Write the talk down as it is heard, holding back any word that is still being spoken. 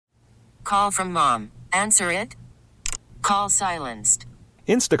call from mom. Answer it. Call silenced.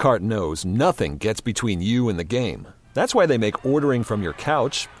 Instacart knows nothing gets between you and the game. That's why they make ordering from your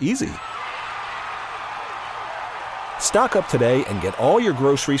couch easy. Stock up today and get all your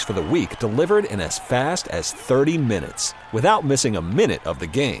groceries for the week delivered in as fast as 30 minutes without missing a minute of the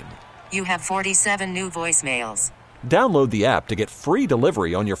game. You have 47 new voicemails. Download the app to get free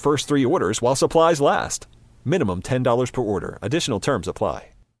delivery on your first 3 orders while supplies last. Minimum $10 per order. Additional terms apply.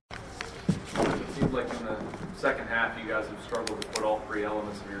 It seems like in the second half you guys have struggled to put all 3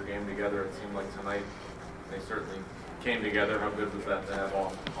 elements of your game together. It seemed like tonight they certainly came together. How good was that to have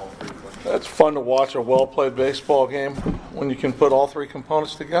all 3 players? It's fun to watch a well-played baseball game when you can put all 3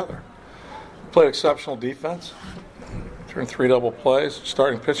 components together. Played exceptional defense. Turned 3 double plays.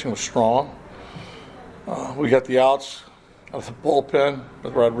 Starting pitching was strong. We got the outs out of the bullpen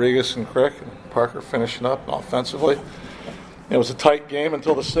with Rodriguez and Crick and Parker finishing up offensively. It was a tight game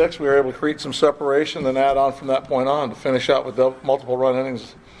until the 6th. We were able to create some separation, then add on from that point on to finish out with multiple run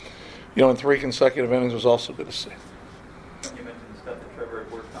innings. In 3 consecutive innings was also good to see. You mentioned the stuff that Trevor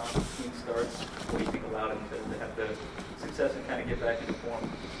had worked on, clean starts. What do you think allowed him to have the success and kind of get back into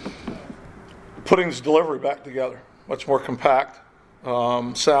form? Putting his delivery back together, much more compact,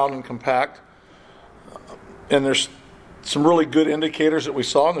 sound and compact. And there's some really good indicators that we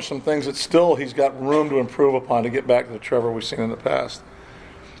saw, and there's some things that still he's got room to improve upon to get back to the Trevor we've seen in the past.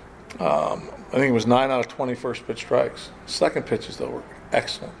 I think it was 9 out of 20 first pitch strikes. Second pitches, though, were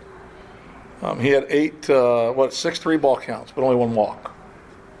excellent. He had 6 3 ball counts, but only 1 walk.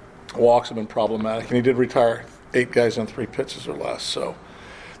 Walks have been problematic, and he did retire 8 guys on 3 pitches or less. So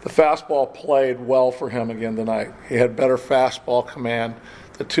the fastball played well for him again tonight. He had better fastball command.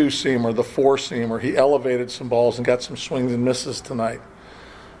 The 2-seamer, the 4-seamer. He elevated some balls and got some swings and misses tonight.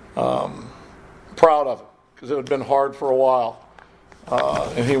 Proud of him because it had been hard for a while,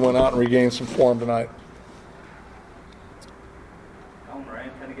 and he went out and regained some form tonight. Ryan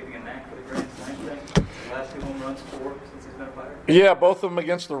kind of getting a knack for the grand slam thing. The last 2 home runs, 4 since he's been a Pirate. Yeah, both of them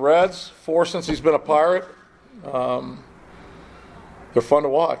against the Reds. 4 since he's been a Pirate. They're fun to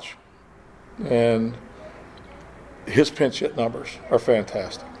watch, and his pinch hit numbers are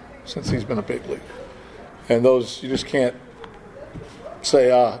fantastic since he's been a big league. And those, you just can't say,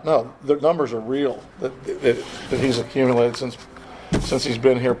 no, the numbers are real that he's accumulated since he's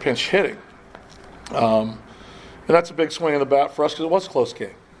been here pinch hitting. And that's a big swing in the bat for us because it was a close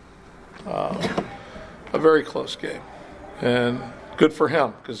game. A very close game. And good for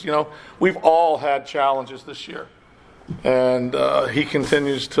him because, we've all had challenges this year. And he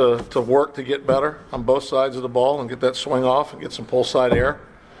continues to work to get better on both sides of the ball and get that swing off and get some pull side air.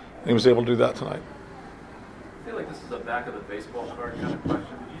 And he was able to do that tonight. I feel like this is a back of the baseball card kind of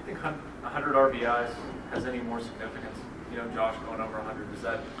question. Do you think 100 RBIs has any more significance? Josh going over 100.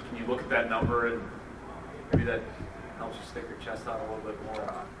 Can you look at that number and maybe that helps you stick your chest out a little bit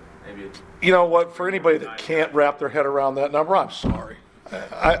more? Maybe it's, you know what? For anybody that can't wrap their head around that number, I'm sorry.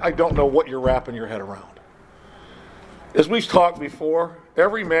 I don't know what you're wrapping your head around. As we've talked before,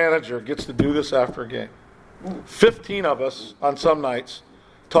 every manager gets to do this after a game. 15 of us on some nights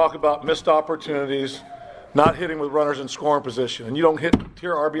talk about missed opportunities, not hitting with runners in scoring position, and you don't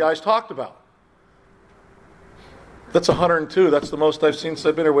hear RBIs talked about. That's 102. That's the most I've seen since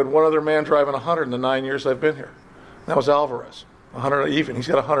I've been here. We had one other man driving 100 in the 9 years I've been here. That was Alvarez. 100 even. He's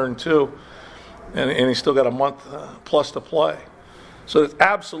got 102, and he's still got a month plus to play. So there's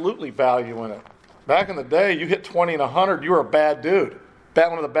absolutely value in it. Back in the day, you hit 20 and 100, you were a bad dude.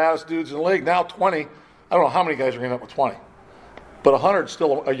 One of the baddest dudes in the league. Now 20, I don't know how many guys are going to end up with 20. But 100 is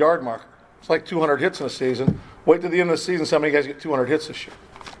still a yard marker. It's like 200 hits in a season. Wait till the end of the season, see how many guys get 200 hits this year.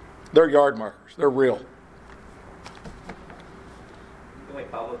 They're yard markers. They're real. I feel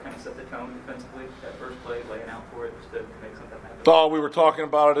like Pablo kind of set the tone defensively. That first play, laying out for it just to make something happen. Oh, we were talking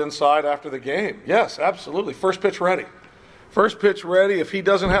about it inside after the game. Yes, absolutely. First pitch ready. First pitch ready. If he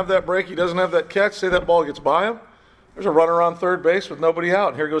doesn't have that break, he doesn't have that catch, say that ball gets by him, there's a runner on third base with nobody out.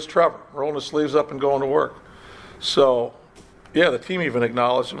 And here goes Trevor, rolling his sleeves up and going to work. So, yeah, the team even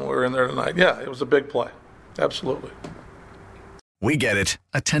acknowledged when we were in there tonight. Yeah, it was a big play. Absolutely. We get it.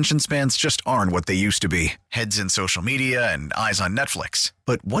 Attention spans just aren't what they used to be. Heads in social media and eyes on Netflix.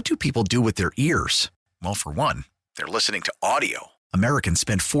 But what do people do with their ears? Well, for one, they're listening to audio. Americans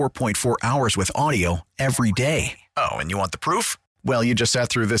spend 4.4 hours with audio every day. Oh, and you want the proof? Well, you just sat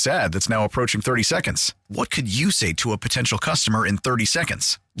through this ad that's now approaching 30 seconds. What could you say to a potential customer in 30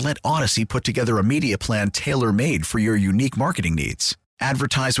 seconds? Let Odyssey put together a media plan tailor-made for your unique marketing needs.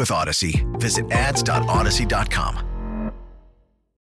 Advertise with Odyssey. Visit ads.odyssey.com.